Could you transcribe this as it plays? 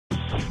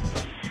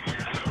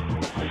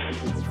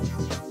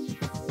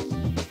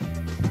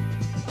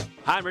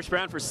Hi, I'm Rich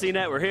Brown for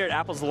CNET. We're here at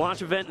Apple's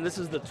launch event, and this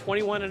is the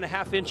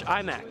 21.5-inch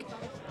iMac.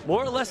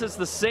 More or less, it's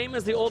the same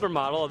as the older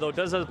model, although it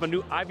does have a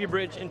new Ivy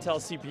Bridge Intel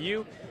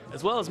CPU,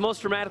 as well as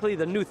most dramatically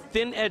the new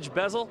thin edge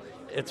bezel.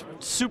 It's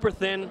super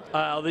thin,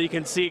 although you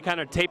can see it kind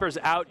of tapers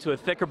out to a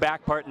thicker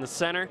back part in the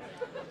center.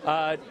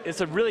 It's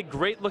a really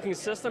great looking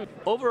system.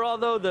 Overall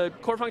though, the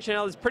core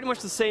functionality is pretty much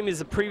the same as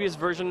the previous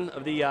version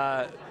of the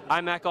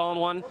iMac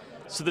all-in-one.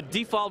 So the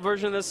default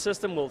version of this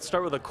system will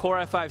start with a Core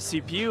i5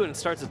 CPU, and it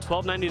starts at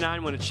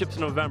 $1299 when it ships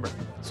in November.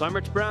 So I'm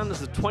Rich Brown,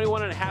 this is a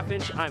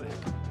 21.5-inch iMac.